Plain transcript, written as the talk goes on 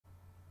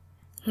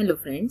Hello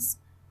friends,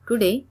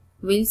 today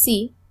we'll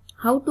see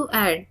how to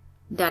add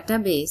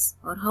database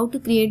or how to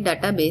create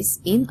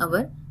database in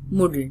our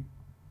Moodle.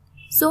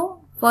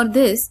 So for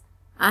this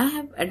I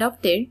have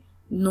adopted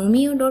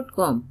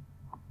nomio.com.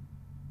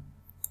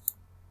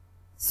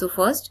 So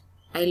first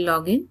I'll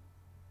log in.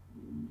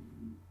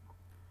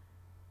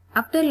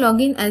 After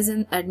login as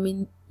an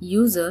admin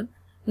user,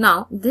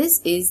 now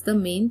this is the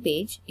main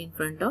page in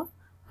front of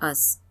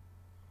us.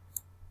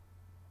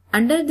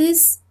 Under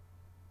this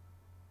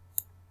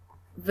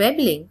web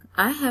link,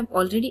 I have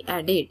already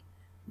added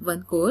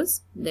one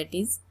course, that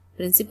is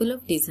Principle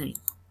of Design.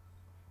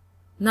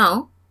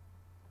 Now,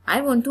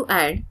 I want to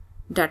add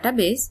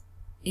database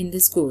in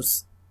this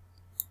course.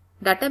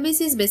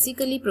 Database is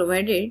basically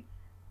provided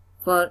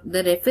for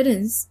the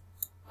reference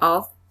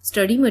of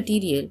study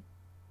material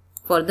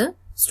for the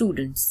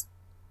students.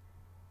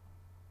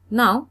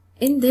 Now,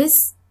 in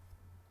this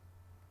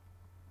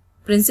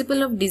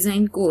Principle of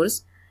Design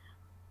course,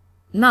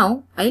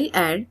 now I'll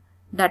add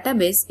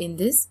database in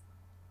this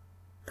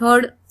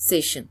third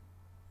session.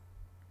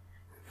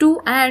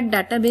 To add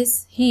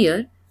database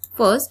here,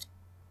 first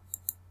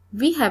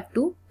we have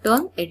to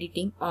turn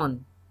editing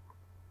on.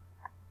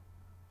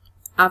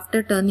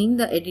 After turning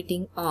the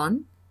editing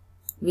on,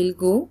 we'll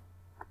go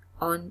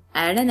on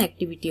add an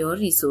activity or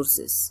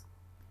resources.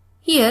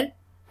 Here,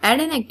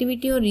 add an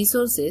activity or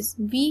resources,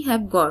 we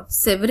have got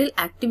several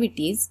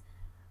activities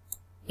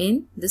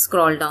in the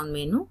scroll down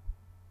menu.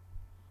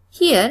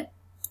 Here,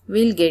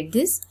 we'll get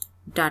this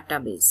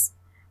database.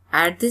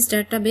 Add this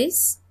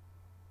database.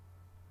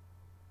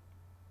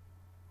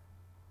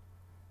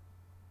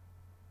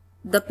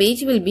 The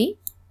page will be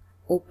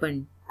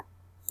opened.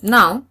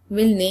 Now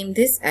we'll name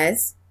this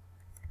as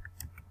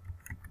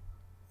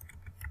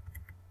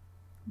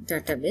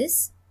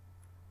database.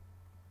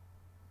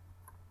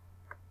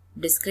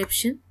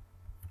 Description.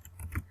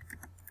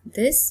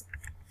 This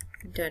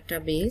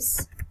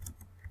database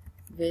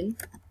will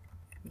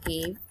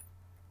give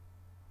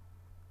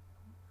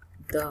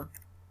the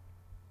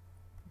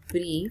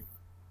brief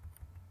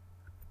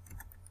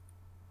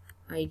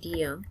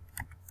idea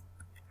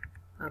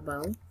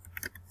about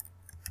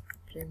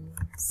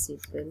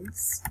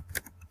principles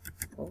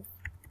of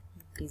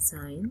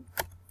design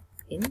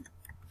in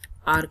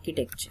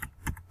architecture.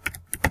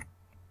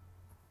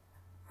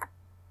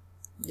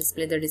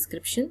 Display the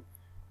description.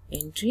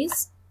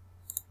 Entries,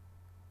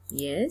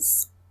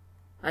 yes.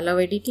 Allow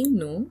editing,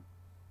 no.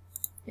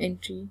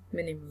 Entry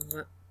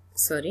minimum,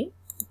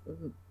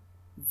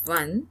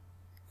 1,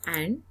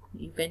 and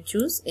you can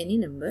choose any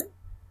number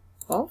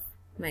of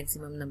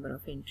maximum number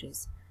of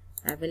entries.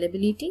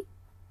 Availability,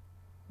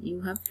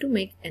 you have to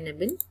make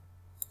enable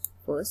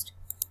first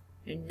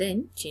and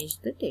then change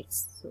the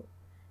text. So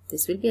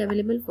this will be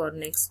available for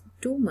next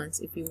 2 months.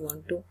 If you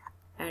want to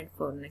add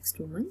for next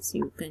 2 months,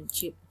 you can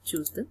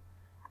choose the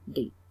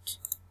date.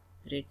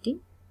 Rating,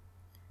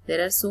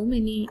 there are so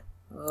many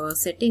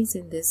settings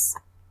in this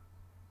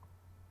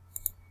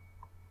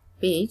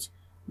page,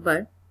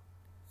 but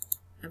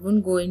I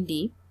won't go in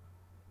deep.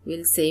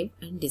 We'll save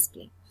and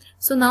display.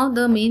 So now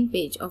the main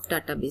page of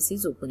database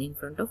is open in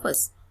front of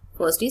us.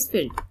 First is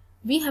field.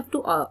 We have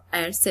to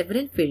add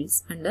several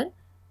fields under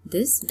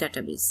this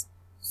database.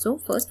 So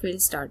first we'll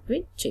start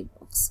with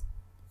checkbox.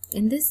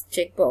 In this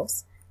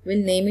checkbox,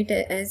 we'll name it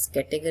as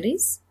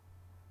categories,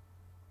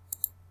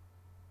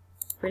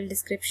 field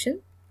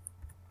description,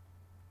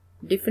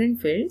 different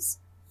fields,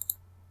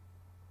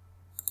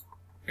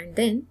 and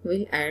then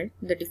we'll add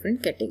the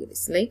different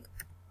categories like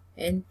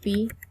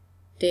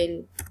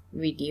NPTEL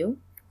video,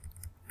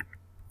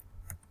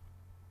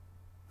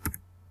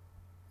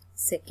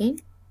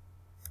 second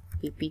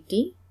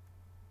PPT,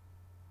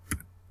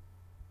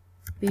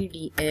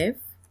 PDF,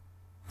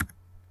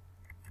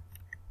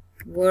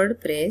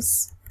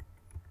 WordPress,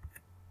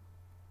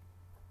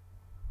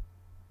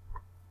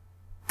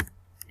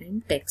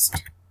 and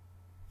text.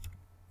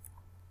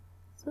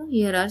 So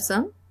here are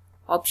some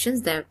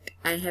options that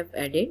I have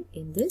added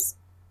in this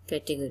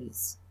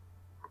categories.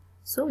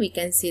 So we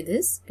can see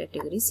this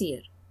categories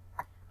here.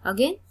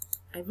 Again,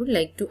 I would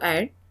like to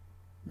add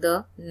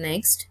the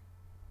next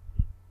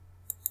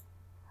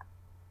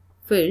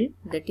field,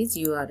 that is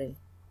URL.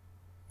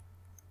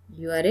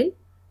 URL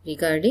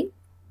regarding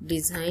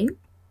design,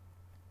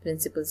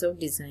 principles of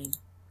design.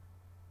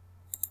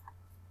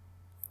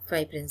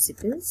 5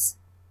 principles.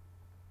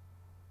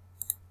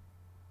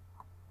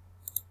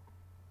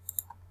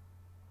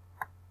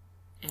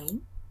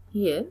 And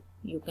here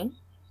you can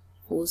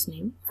post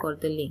name for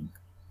the link.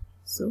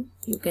 So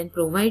you can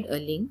provide a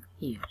link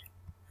here.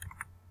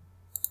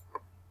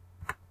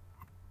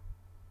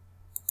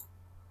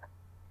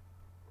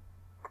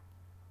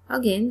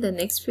 Again, the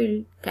next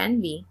field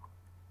can be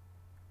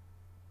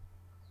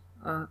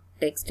a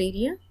text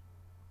area,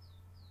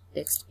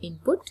 text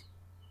input.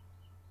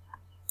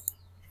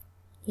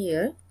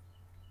 Here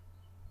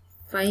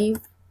 5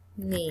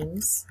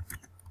 names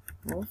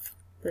of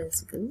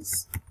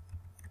principles.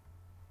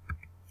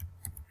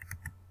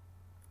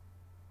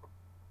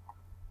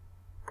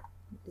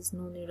 There is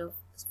no need of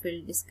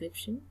field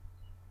description.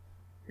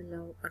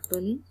 Allow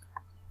auto link.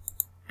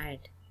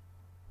 add.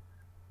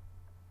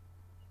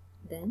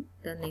 Then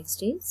the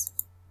next is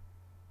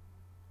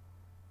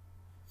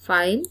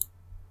file.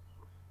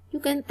 You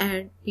can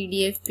add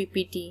PDF,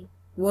 PPT,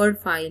 Word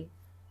file,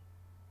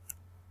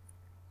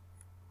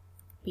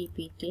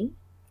 PPT,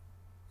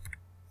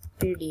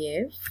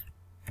 PDF,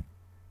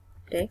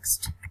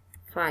 text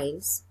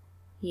files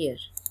here.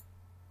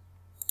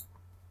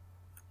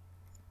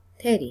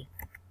 Theory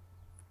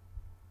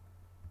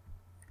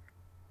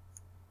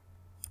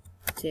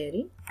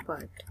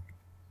part.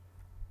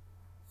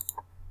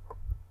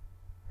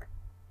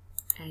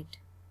 Add.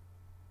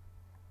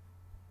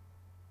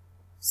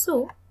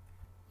 So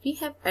we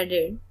have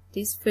added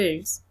these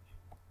fields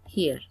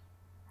here.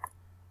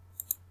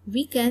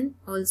 We can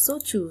also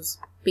choose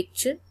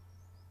picture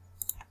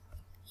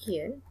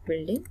here,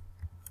 buildings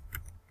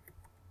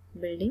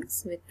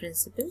with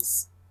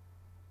principles,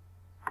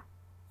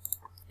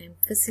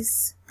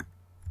 emphasis,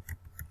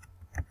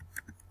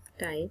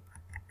 type,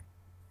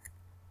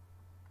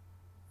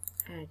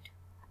 add.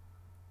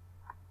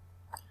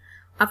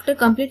 After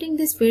completing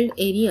this field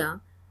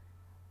area,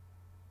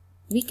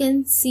 we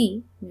can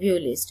see view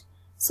list.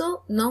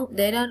 So now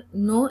there are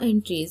no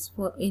entries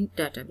in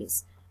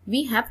database.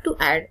 We have to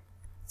add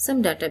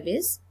some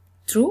database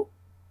through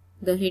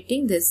the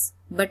hitting this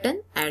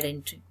button add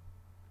entry.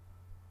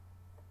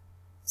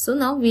 So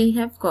now we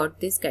have got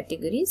these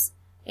categories: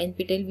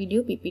 NPTEL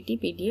video, PPT,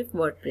 PDF,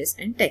 WordPress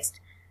and text.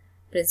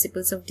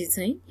 Principles of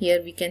design.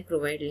 Here we can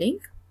provide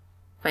link,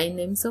 find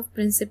names of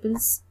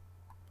principles,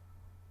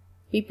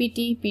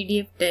 PPT,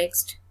 PDF,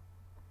 text.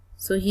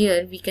 So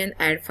here we can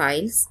add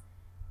files.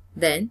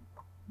 Then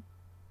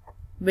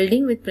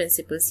building with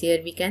principles,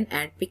 here we can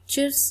add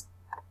pictures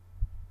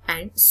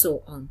and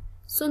so on.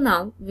 So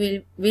now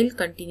we'll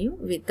continue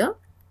with the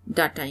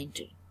data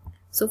entry.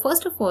 So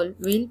first of all,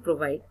 we'll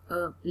provide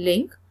a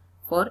link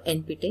for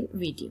NPTEL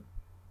video.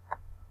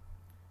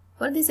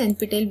 For this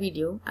NPTEL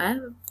video, I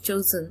have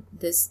chosen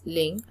this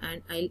link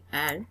and I'll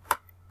add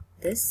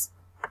this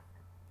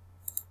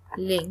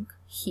link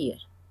here.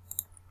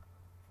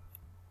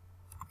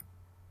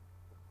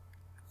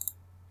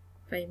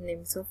 5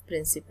 names of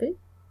principle,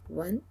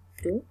 1,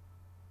 2,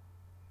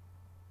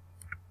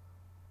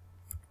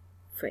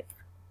 5.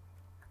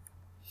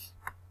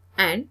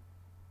 And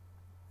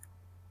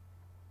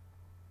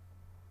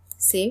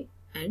save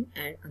and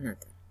add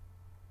another.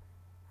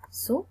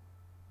 So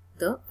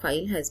the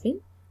file has been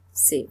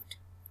saved.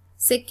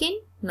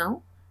 Second,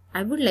 now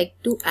I would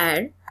like to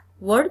add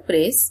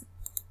WordPress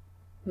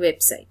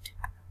website.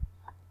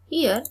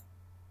 Here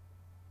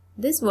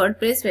this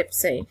WordPress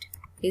website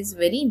is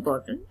very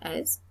important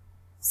as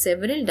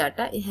several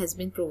data has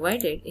been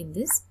provided in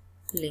this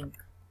link.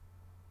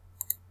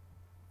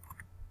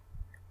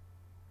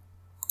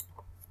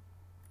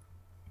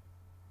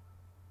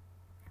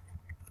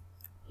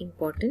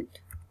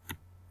 Important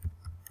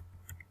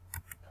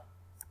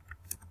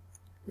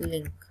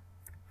link.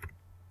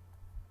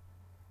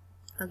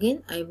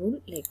 Again, I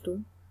would like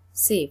to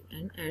save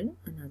and add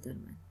another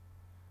one.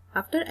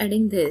 After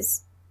adding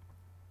this,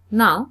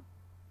 now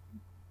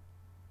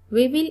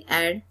we will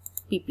add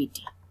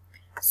PPT.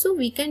 So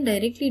we can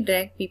directly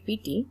drag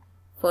PPT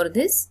for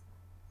this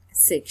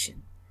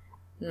section.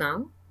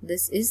 Now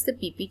this is the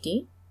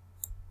PPT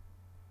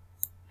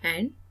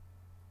and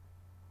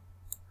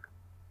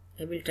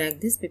I will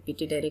drag this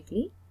PPT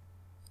directly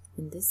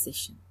in this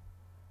section,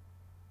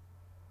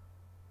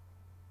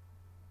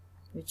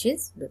 which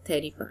is the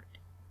theory part.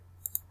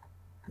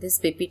 This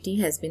PPT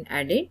has been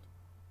added.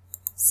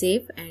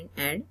 Save and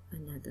add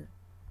another.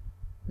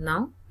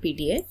 Now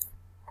PDF.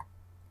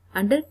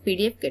 Under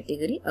PDF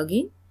category,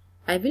 again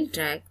I will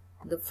drag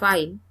the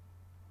file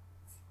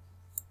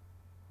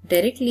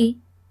directly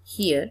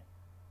here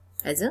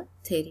as a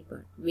theory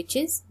part, which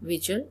is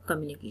visual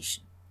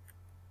communication.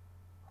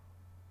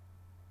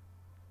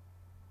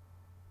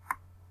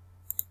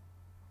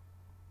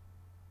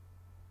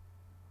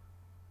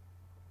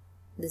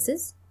 This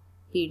is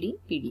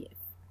PDF.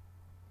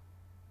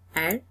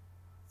 Add,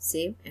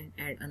 save and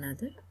add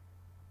another.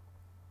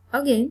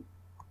 Again,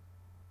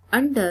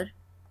 under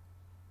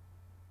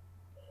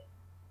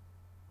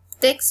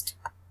text,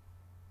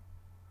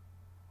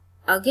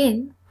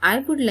 again I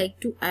would like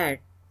to add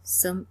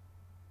some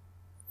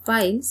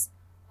files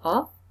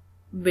of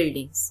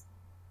buildings.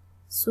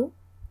 So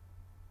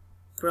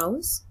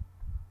browse,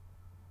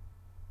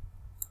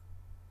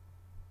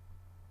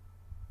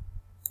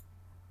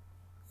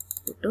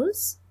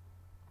 photos.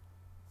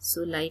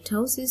 So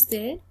lighthouse is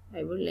there.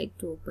 I would like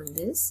to open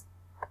this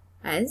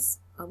as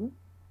our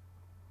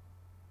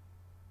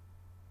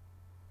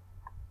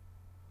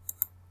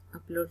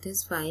upload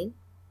this file.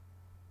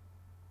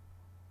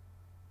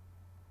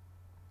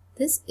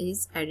 This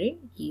is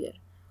added here.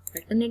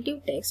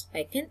 Alternative text,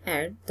 I can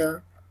add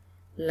the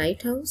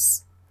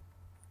lighthouse,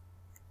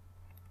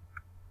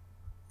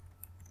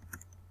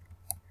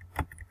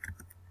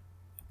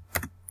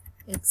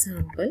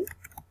 example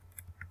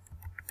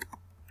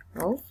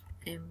of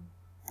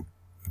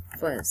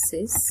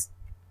emphasis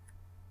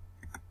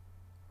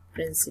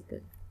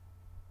principle.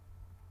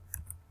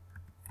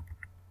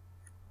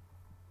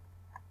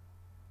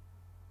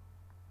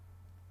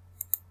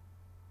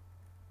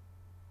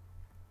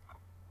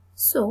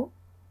 So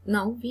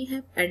now we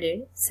have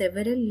added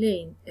several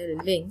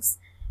links.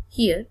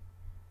 Here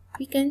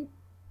we can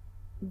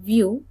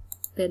view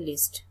the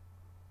list.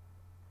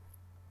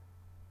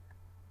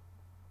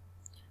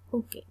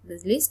 Okay, the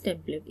list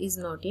template is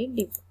not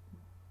yet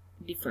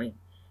defined.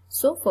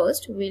 So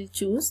first we'll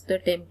choose the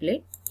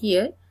template.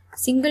 Here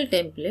single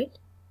template.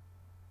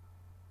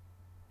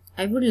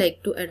 I would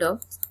like to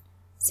adopt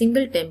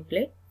single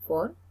template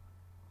for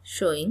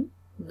showing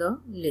the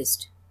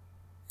list.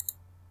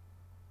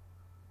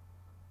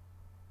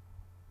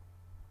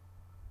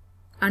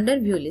 Under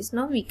view list,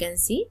 now we can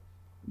see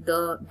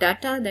the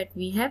data that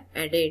we have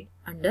added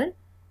under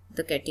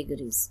the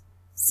categories.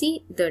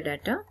 See the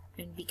data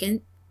and we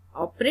can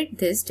operate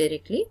this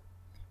directly.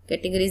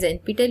 Categories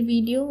NPTEL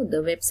video, the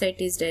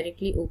website is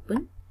directly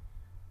open.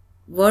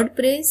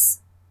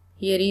 WordPress,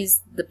 here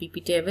is the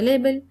PPT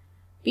available.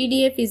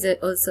 PDF is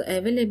also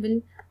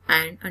available,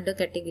 and under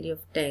category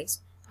of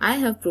text, I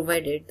have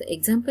provided the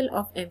example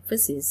of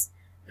emphasis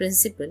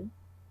principle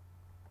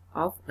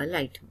of a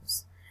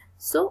lighthouse.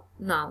 So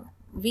now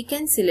we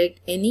can select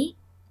any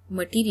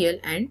material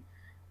and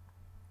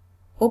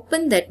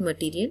open that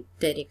material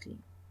directly.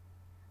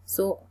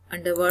 So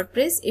under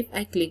WordPress, if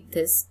I click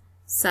this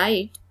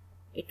site,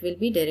 it will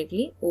be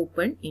directly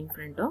opened in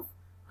front of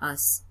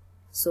us.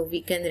 So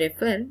we can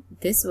refer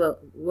this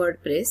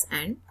WordPress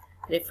and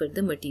refer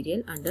the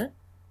material under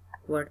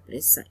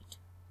WordPress site.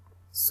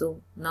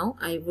 So now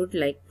I would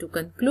like to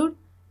conclude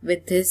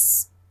with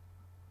this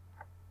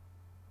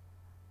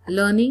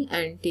learning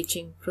and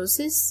teaching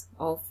process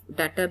of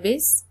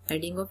database,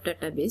 adding of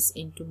database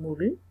into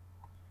Moodle.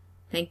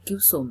 Thank you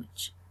so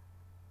much.